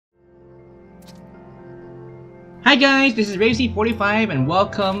Hi guys, this is Resigned 45 and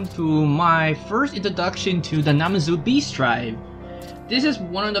welcome to my first introduction to the Namazu Beast Tribe. This is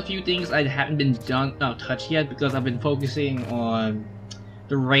one of the few things I haven't been touched yet because I've been focusing on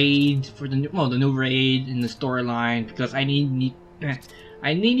the raid for the new raid in the storyline because I needed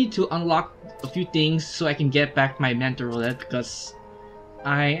to unlock a few things so I can get back my mentor roulette because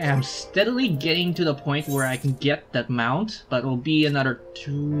I am steadily getting to the point where I can get that mount, but it will be another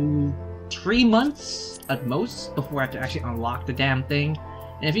 3 months at most before I have to actually unlock the damn thing.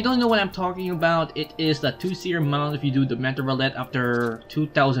 And if you don't know what I'm talking about, it is the 2-seer mount if you do the mentor roulette after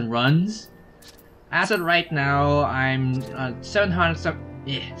 2,000 runs. As of right now, I'm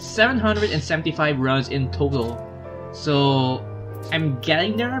 775 runs in total. So I'm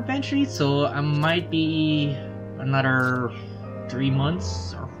getting there eventually, so I might be another 3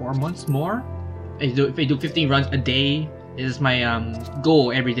 months or 4 months more. If I do 15 runs a day, is my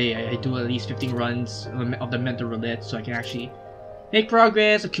goal every day. I do at least 15 runs of the mentor roulette so I can actually make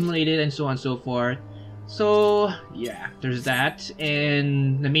progress, accumulate it, and so on and so forth. So yeah, there's that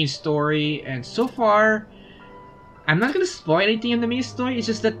and the main story. And so far, I'm not gonna spoil anything in the main story. It's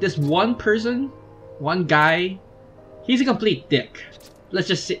just that this one guy, he's a complete dick. Let's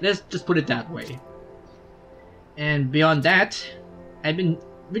just put it that way. And beyond that, I've been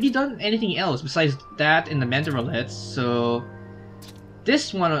really done anything else besides that in the mentor roulette. So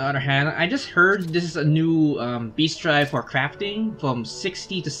this one on the other hand, I just heard this is a new beast tribe for crafting from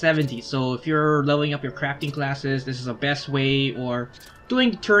 60 to 70. So if you're leveling up your crafting classes, this is the best way, or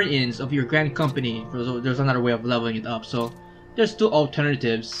doing turn-ins of your grand company. There's another way of leveling it up. So there's two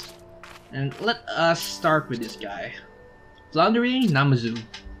alternatives. And let us start with this guy. Floundering Namazu.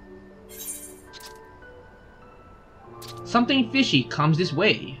 Something fishy comes this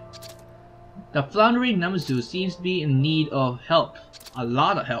way. The floundering Namazu seems to be in need of help. A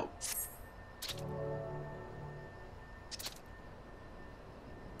lot of help.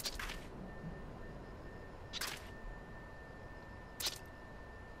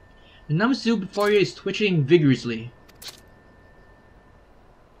 The Namazu before you is twitching vigorously.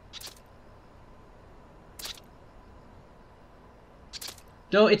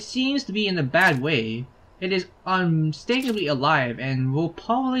 Though it seems to be in a bad way, it is unmistakably alive and will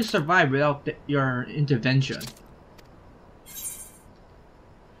probably survive without your intervention.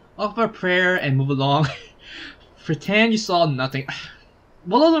 Offer a prayer and move along. Pretend you saw nothing.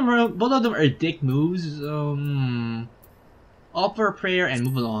 Both of them are dick moves. Offer a prayer and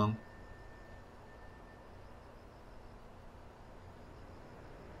move along.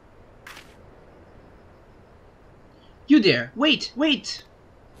 You there! Wait! Wait!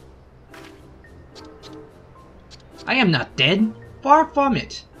 I am not dead, far from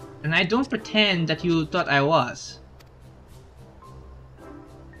it, and I don't pretend that you thought I was.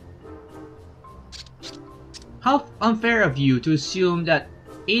 How unfair of you to assume that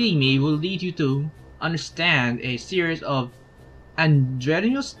aiding me will lead you to understand a series of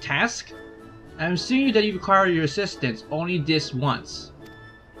androgynous tasks? I am assuming that you require your assistance only this once.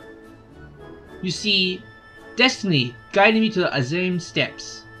 You see, destiny guided me to the Azim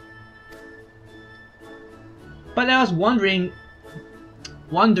steps. But I was wandering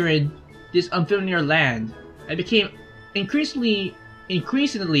this unfamiliar land. I became increasingly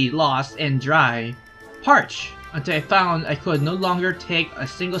lost and dry, parched, until I found I could no longer take even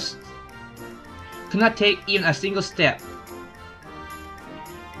a single step.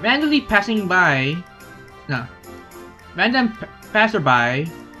 Random passerby,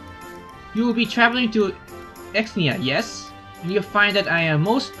 you will be traveling to Exnia, yes? And you'll find that I am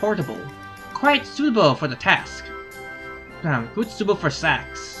most portable. Quite suitable for the task. Good suitable for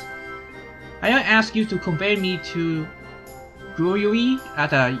sacks. I don't ask you to convey me to Gurui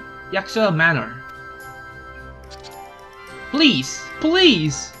at the Yuzuka Manor. Please!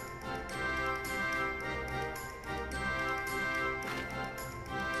 Please!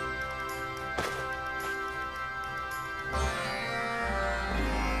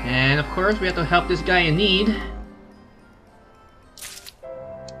 And of course we have to help this guy in need.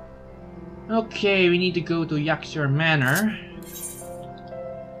 Okay, we need to go to Yuzuka Manor.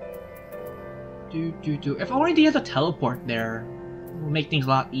 If only they had a teleport there, it will make things a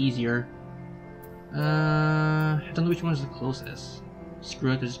lot easier. I don't know which one is the closest.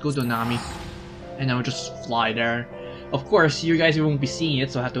 Screw it, let's just go to Nami. And then we'll just fly there. Of course, you guys won't be seeing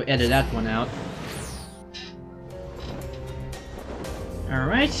it, so I have to edit that one out.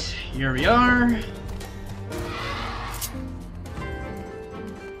 Alright, here we are.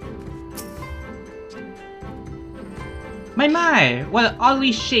 My! What an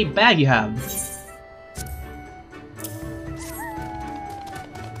oddly shaped bag you have!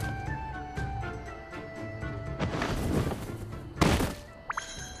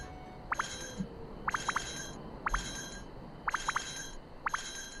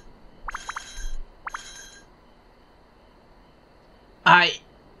 I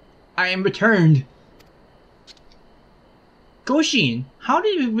am returned. Goshin, how do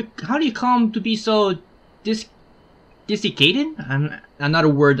you come to be so desiccated? Another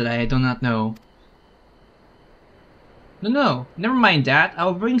word that I do not know. No, never mind that.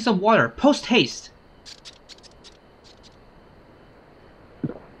 I'll bring some water. Post haste.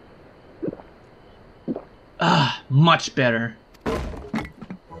 Much better.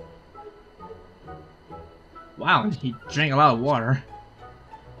 Wow, he drank a lot of water.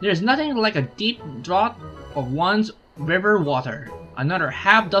 There's nothing like a deep draught of one's river water. Another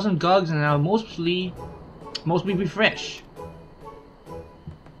half dozen gugs and I'll mostly refresh.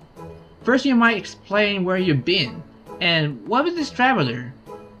 First you might explain where you've been. And what with this traveler?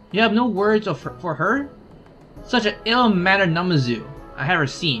 You have no words for her? Such an ill-mannered Namazu I have ever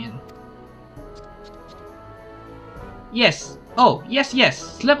seen. Yes. Oh, yes.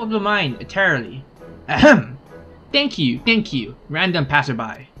 Slip of the mind entirely. Ahem. Thank you, random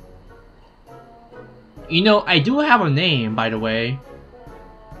passerby. You know, I do have a name, by the way.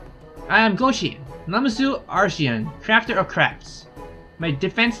 I am Goshin, Namazu Arsian, crafter of crafts. My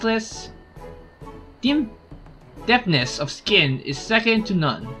defenseless deftness of skin is second to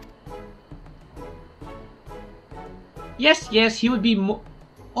none. Yes, he would be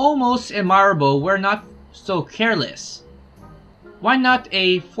almost admirable were not so careless. Why not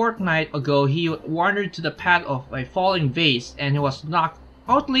a fortnight ago he wandered to the path of a falling vase and he was knocked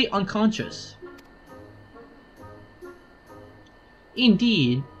utterly unconscious.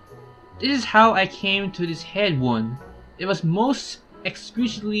 Indeed, this is how I came to this head wound. It was most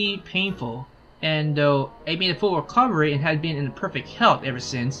excruciatingly painful, and though I made a full recovery and had been in perfect health ever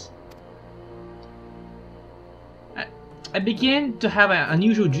since, I began to have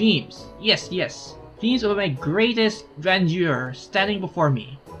unusual dreams. Yes. Dreams of my greatest grandeur standing before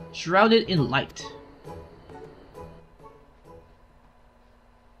me, shrouded in light.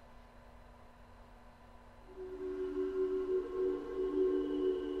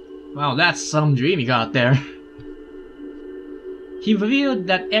 Wow, that's some dream you got there. He revealed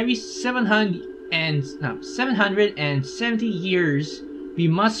that every 770 years we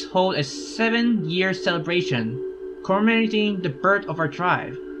must hold a 7-year celebration commemorating the birth of our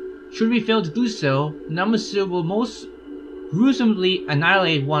tribe. Should we fail to do so, Namazu will most gruesomely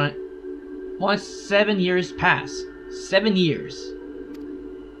annihilate once 7 years pass. 7 years.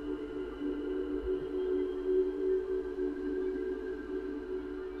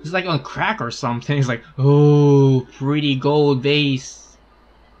 He's like on crack or something. He's like, oh, pretty gold vase.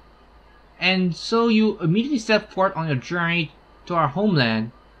 And so you immediately set forth on your journey to our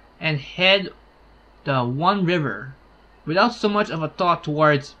homeland and head the One River without so much of a thought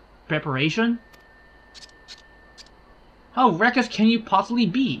towards preparation? How reckless can you possibly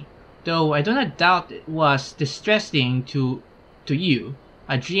be? Though I do not doubt it was distressing to you.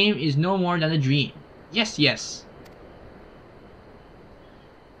 A dream is no more than a dream. Yes.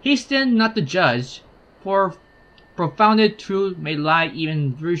 Hasten not to judge, for profounded truth may lie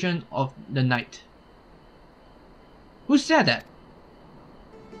even version of the night. Who said that?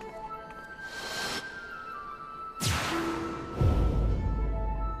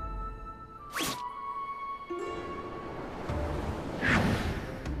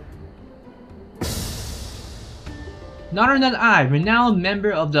 Not other than I, renowned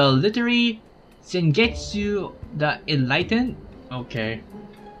member of the literary Sengetsu the Enlightened? Okay.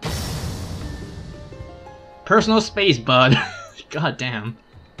 Personal space, bud. God damn.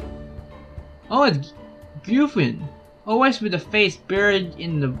 Oh, it's Griffin. Always with a face buried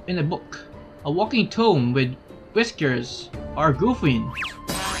in the book. A walking tome with whiskers. Or Griffin.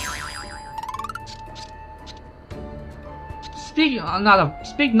 Speak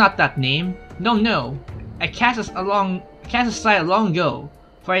not that name. No. I cast aside long ago,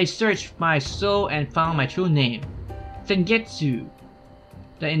 for I searched my soul and found my true name. Sengetsu,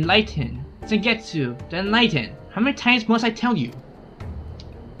 the Enlightened. Sengetsu, the Enlightened. How many times must I tell you?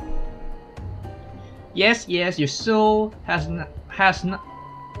 Yes, your soul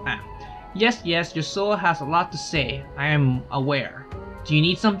Yes, your soul has a lot to say. I am aware. Do you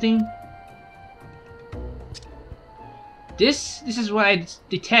need something? This is why I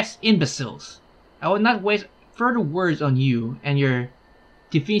detest imbeciles. I will not waste further words on you and your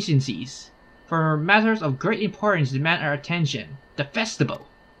deficiencies, for matters of great importance demand our attention. The festival.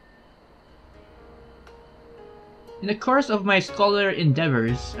 In the course of my scholarly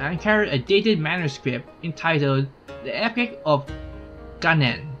endeavors, I encountered a dated manuscript entitled The Epic of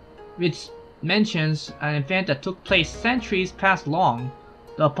Ganen, which mentions an event that took place centuries past long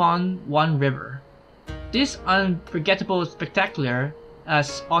upon one river. This unforgettable spectacular,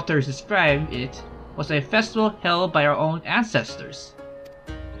 as authors describe it, was a festival held by our own ancestors.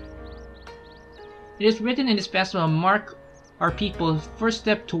 It is written in this festival mark our people's first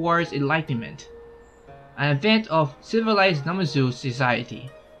step towards enlightenment. An event of civilized Namazu society.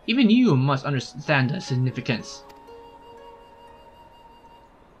 Even you must understand the significance.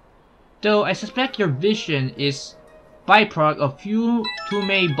 Though I suspect your vision is byproduct of too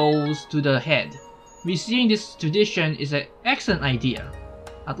many bowls to the head. Resuming this tradition is an excellent idea.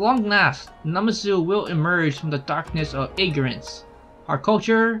 At long last, Namazu will emerge from the darkness of ignorance. Our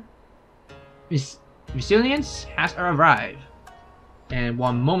culture, resilience has arrived. And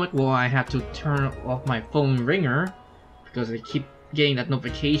one moment while I have to turn off my phone ringer because I keep getting that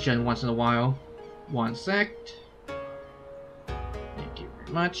notification once in a while. One sec. Thank you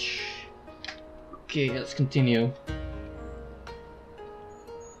very much. Okay, let's continue.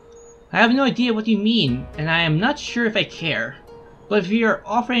 I have no idea what you mean, and I am not sure if I care. But if you are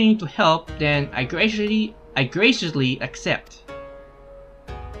offering to help, then I graciously accept.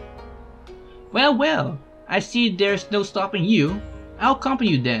 Well, I see there's no stopping you. I'll accompany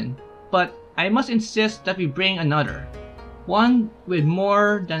you then, but I must insist that we bring another. One with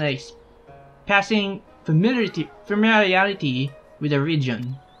more than a passing familiarity with the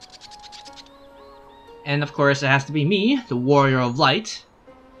region. And of course it has to be me, the Warrior of Light.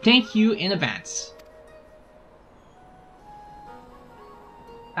 Thank you in advance.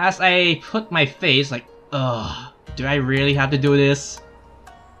 As I put my face like, ugh, do I really have to do this?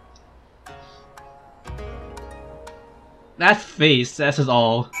 That face says it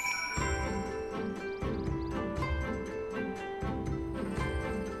all.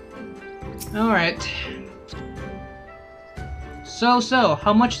 Alright. So,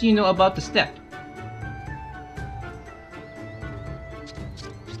 how much do you know about the step?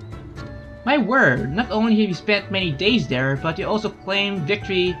 My word, not only have you spent many days there, but you also claimed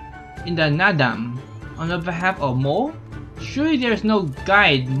victory in the Nadam on the behalf of Mo? Surely there is no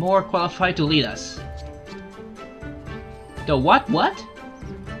guide more qualified to lead us. The what?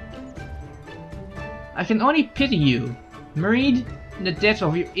 I can only pity you. Married in the depths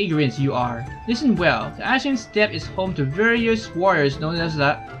of your ignorance you are. Listen well, the Ashen Steppe is home to various warriors known as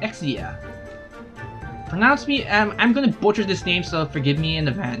the Exia. Pronounce me, I'm gonna butcher this name, so forgive me in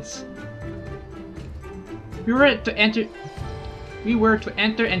advance. We were to enter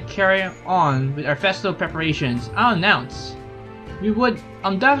and carry on with our festival preparations. I'll announce. We would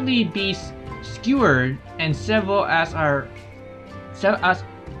undoubtedly be skewered and several as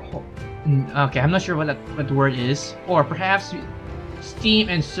okay, I'm not sure what the word is. Or perhaps steam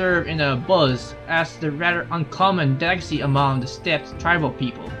and serve in a buzz as the rather uncommon delicacy among the steppes tribal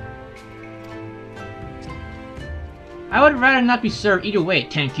people. I would rather not be served either way,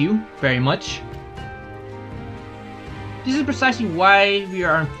 thank you very much. This is precisely why we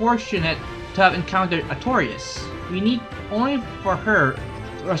are unfortunate to have encountered Artorias. We need only for her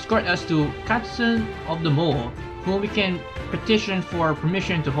to escort us to Katsun of the Mole, whom we can petition for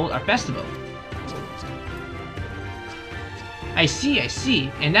permission to hold our festival. I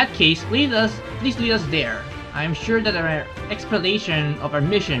see. In that case, please lead us there. I am sure that our explanation of our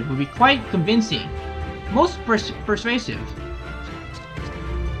mission will be quite convincing. Most persuasive.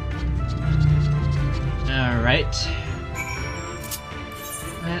 Alright.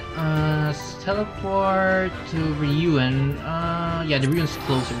 Let's teleport to Ryuan. Yeah, the Ryuan's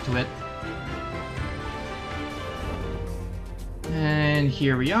closer to it. And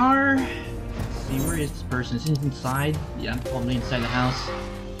here we are. Let's see, where is this person? Is he inside? Yeah, probably inside the house.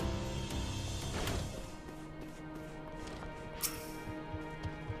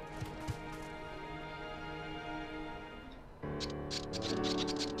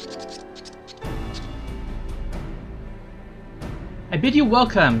 I bid you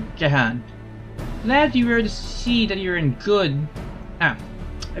welcome, Jahan. Glad you were to see that you're in good. I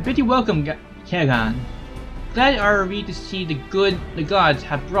bid you welcome, Jahan. Glad are we to see the good the gods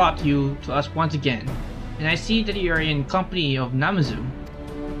have brought you to us once again, and I see that you are in company of Namazu.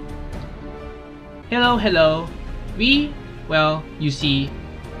 Hello. Well, you see,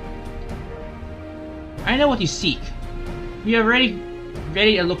 I know what you seek. We have already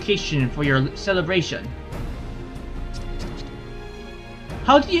ready a location for your celebration.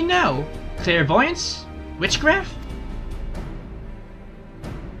 How do you know? Clairvoyance? Witchcraft?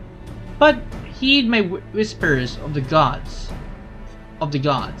 But heed my whispers of the gods.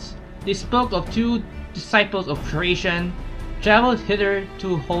 They spoke of two disciples of creation, traveled hither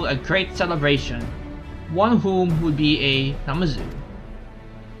to hold a great celebration, one of whom would be a Namazu.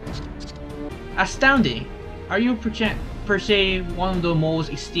 Astounding! Are you per se one of the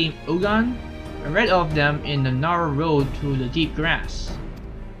most esteemed Ogan? I read of them in the narrow road through the deep grass.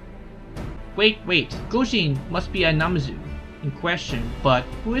 Wait, Goshin must be a Namazu. in question, but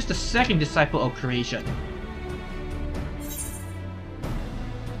who is the second disciple of creation?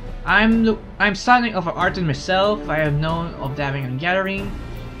 I'm something of an artist myself. I have known of dabbing and gathering.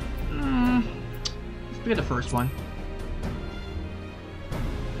 Let's pick the first one.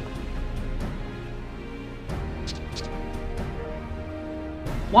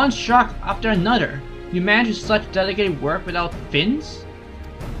 One shock after another. You manage such delicate work without fins?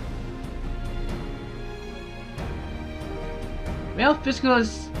 Well, physical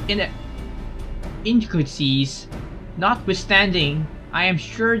inadequacies notwithstanding, I am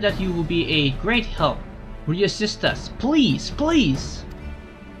sure that you will be a great help. Will you assist us? Please, please!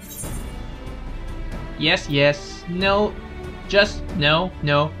 Yes, yes, no, just no,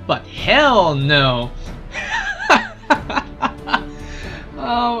 no, but hell no!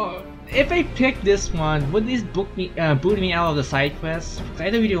 Oh, if I pick this one, would this boot me out of the side quest? I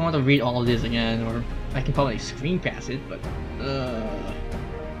don't really want to read all of this again, or I can probably screen pass it, but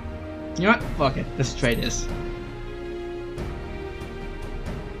you know what? Fuck it, let's try this.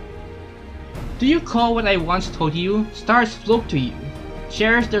 Do you recall what I once told you? Stars float to you.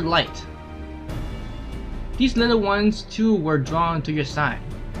 Cherish their light. These little ones too were drawn to your side.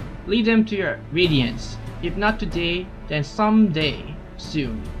 Lead them to your radiance. If not today, then someday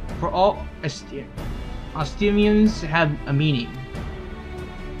soon. For all Ostemians have a meaning.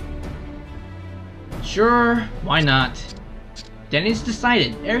 Sure, why not? Then it's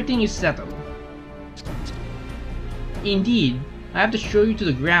decided. Everything is settled. Indeed, I have to show you to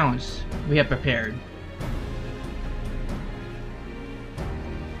the grounds we have prepared.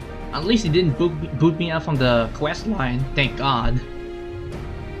 At least it didn't boot me out from the quest line, thank God.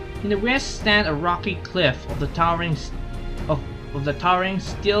 In the west stand a rocky cliff of the towering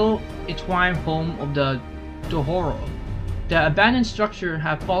still entwined home of the Dohoro. The abandoned structure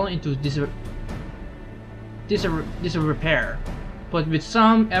have fallen into disrepair, but with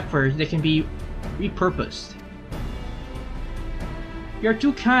some effort they can be repurposed. You are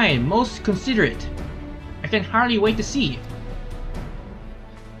too kind, most considerate. I can hardly wait to see.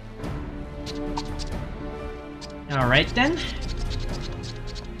 Alright then.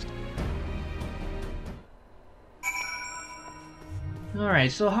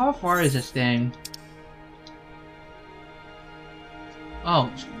 Alright, so how far is this thing?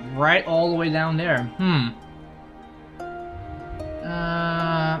 Oh, it's right all the way down there.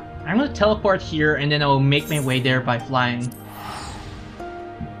 I'm gonna teleport here and then I'll make my way there by flying.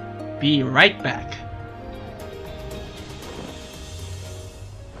 Be right back.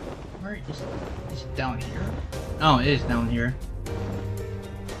 Where is it down here? Oh, it is down here.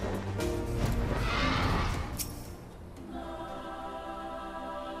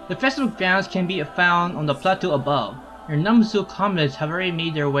 The festival grounds can be found on the plateau above. Your Namazu comrades have already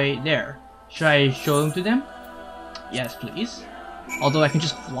made their way there. Should I show them to them? Yes, please. Although I can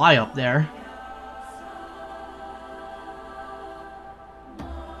just fly up there.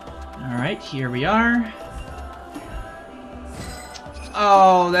 Alright, here we are.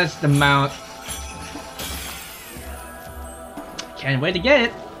 Oh, that's the mount. Can't wait to get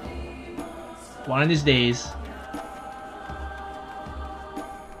it. One of these days.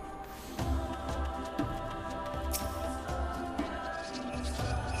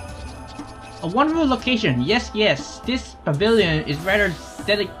 A wonderful location. Yes, yes. This pavilion is rather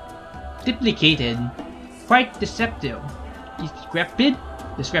duplicated. Quite deceptive.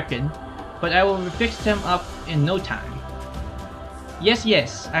 Discrepid, but I will fix them up in no time. Yes,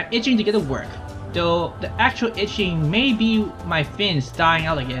 yes, I'm itching to get to work, though the actual itching may be my fins dying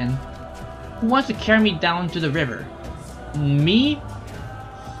out again. Who wants to carry me down to the river? Me?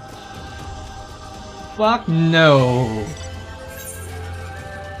 Fuck no.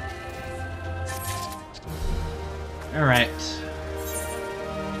 Alright.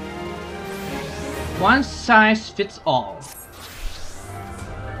 One size fits all.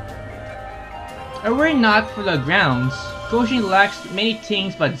 I worry not for the grounds. Goshen lacks many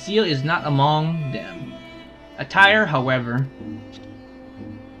things, but zeal is not among them. Attire, however.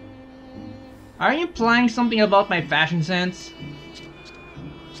 Are you implying something about my fashion sense?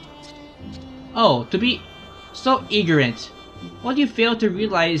 Oh, to be so ignorant. What you fail to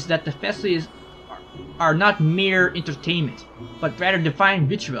realize is that the festivities are not mere entertainment, but rather defined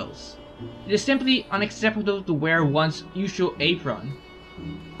rituals. It is simply unacceptable to wear one's usual apron.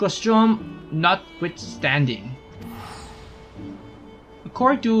 Costume notwithstanding.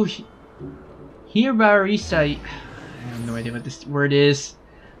 According to Hiraisa, I have no idea what this word is,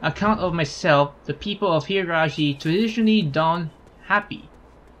 account of myself, the people of Hiraji traditionally don happy,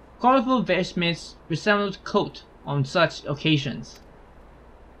 colorful vestments resemble coat on such occasions.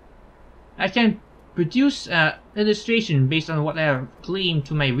 I can produce an illustration based on what I have gleaned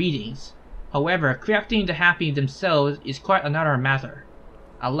to my readings. However, crafting the happy themselves is quite another matter.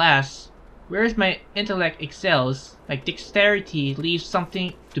 Alas, whereas my intellect excels, my dexterity leaves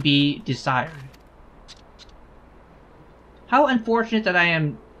something to be desired. How unfortunate that I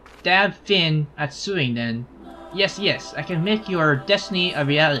am dab thin at sewing then. Yes, I can make your destiny a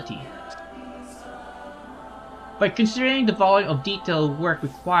reality. But considering the volume of detailed work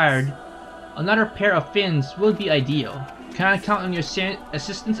required, another pair of fins would be ideal. Can I count on your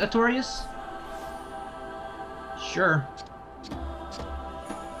assistance, Artorias? Sure.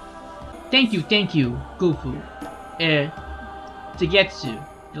 Thank you, Gofu. Tagetsu.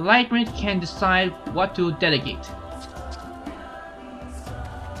 The Lightmate can decide what to delegate.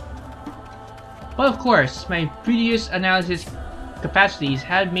 But of course, my previous analysis capacities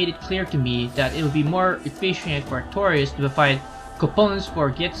had made it clear to me that it would be more efficient for Artorias to provide components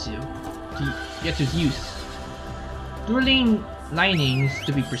for Getsu's use. Dueling linings,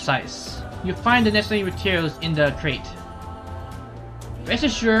 to be precise. You'll find the necessary materials in the crate. Rest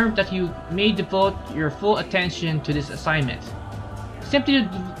assured that you may devote your full attention to this assignment. Simply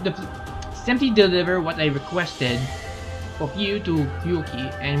deliver what I requested of you to Yuki,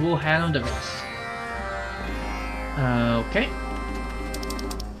 and we'll handle the rest. Okay.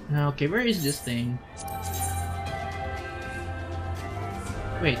 Okay, where is this thing?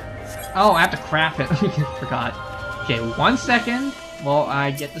 Wait. Oh, I have to craft it. Forgot. Okay, 1 second while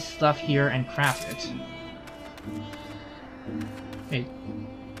I get the stuff here and craft it. Wait.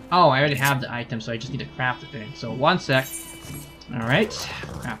 Oh, I already have the item, so I just need to craft the thing. So 1 sec. Alright,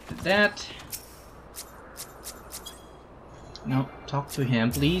 crafted that. Nope, talk to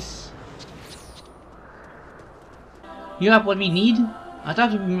him, please. You have what we need? I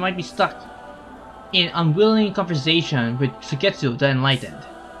thought we might be stuck in unwilling conversation with Sugetsu the Enlightened.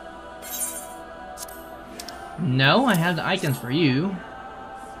 No, I have the items for you.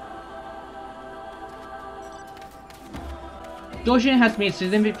 Goshin has made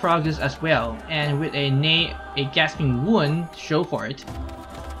significant progress as well, and with a gasping wound to show for it.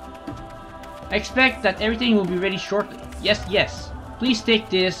 I expect that everything will be ready shortly. Yes. Please take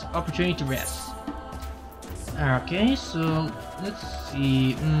this opportunity to rest. Okay, so let's see.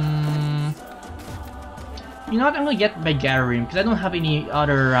 You know what? I'm gonna get by gathering because I don't have any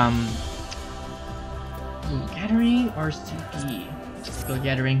other gathering or CP. Let's go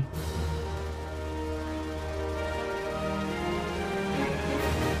gathering.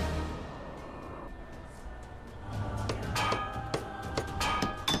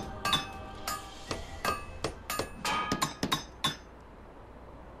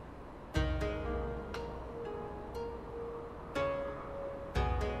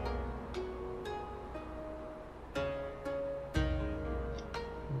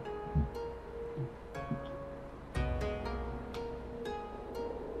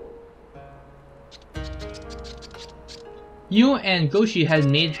 You and Goshi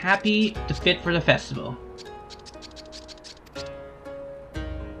had made happy to fit for the festival.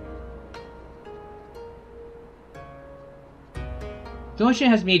 Goshi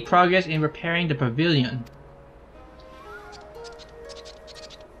has made progress in repairing the pavilion.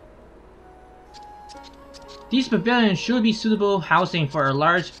 These pavilions should be suitable housing for a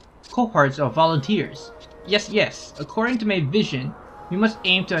large cohorts of volunteers. Yes, according to my vision, we must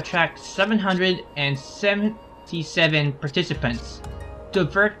aim to attract 777 participants to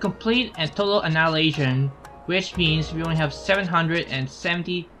avert complete and total annihilation, which means we only have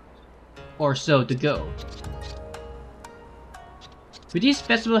 770 or so to go. With these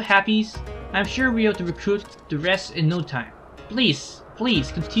festival happies, I'm sure we'll be able to recruit the rest in no time. Please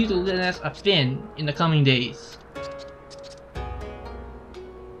continue to lend us a fin in the coming days.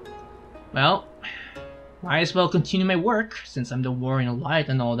 Well, might as well continue my work since I'm the warrior of light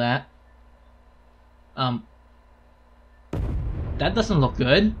and all that. That doesn't look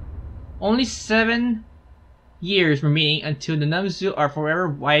good. Only 7 years remaining until the Namazu are forever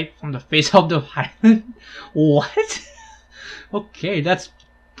wiped from the face of the island. What? Okay, that's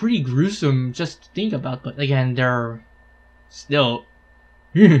pretty gruesome just to think about, but again, they're still...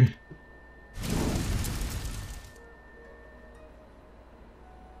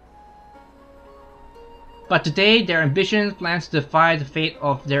 But today, their ambitions plans to defy the fate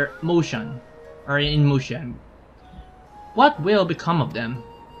of their motion, or in motion. What will become of them?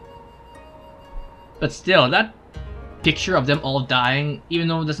 But still, that picture of them all dying, even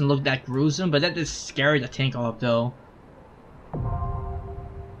though it doesn't look that gruesome, but that is scary to think of though.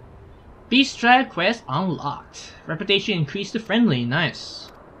 Beast Tribe quest unlocked. Reputation increased to friendly.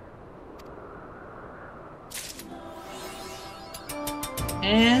 Nice.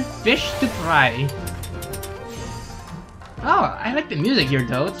 And fish to fry. Oh, I like the music here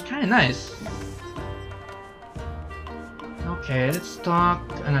though, it's kinda nice. Okay, let's talk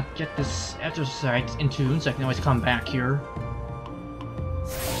and get this exercise in tune so I can always come back here.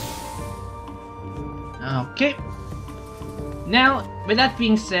 Okay. Now, with that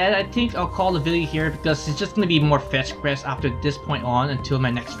being said, I think I'll call the video here because it's just gonna be more fetch quests after this point on until my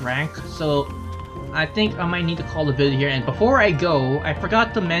next rank. So, I think I might need to call the video here. And before I go, I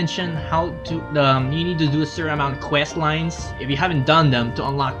forgot to mention how to you need to do a certain amount of quest lines if you haven't done them to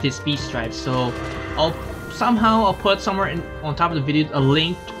unlock this beast stripe. So, I'll put somewhere on top of the video a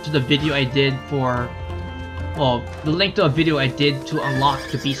link to the video I did for, well, the link to a video I did to unlock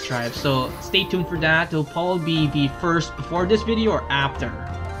the beast tribe. So stay tuned for that. It'll probably be first before this video or after,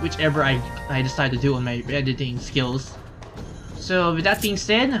 whichever I decide to do on my editing skills. So with that being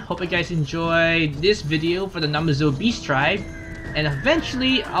said, hope you guys enjoyed this video for the Namazu beast tribe, and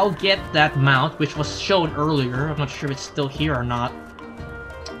eventually I'll get that mount which was shown earlier. I'm not sure if it's still here or not.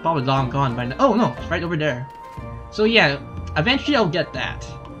 Probably long gone by now. Oh no, it's right over there. So yeah, eventually I'll get that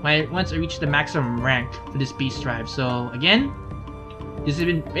once I reach the maximum rank for this beast tribe. So again, this has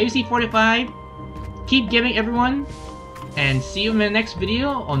been Fantasy 45. Keep giving, everyone, and see you in the next video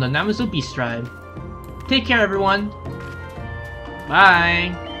on the Namazu beast tribe. Take care, everyone.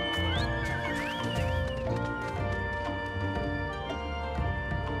 Bye.